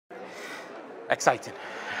Exciting.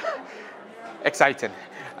 Exciting.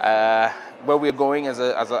 Where we're going as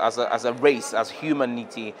a race, as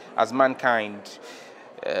humanity, as mankind,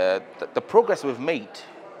 the progress we've made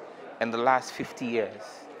in the last 50 years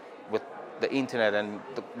with the internet and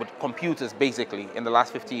with computers, basically, in the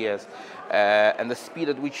last 50 years, and the speed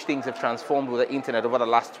at which things have transformed with the internet over the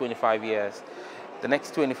last 25 years. The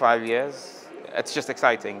next 25 years, it's just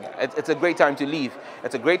exciting. It's a great time to leave.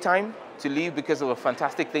 It's a great time to leave because of the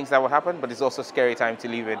fantastic things that will happen, but it's also a scary time to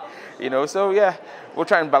leave in. You know, so yeah, we'll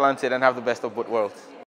try and balance it and have the best of both worlds.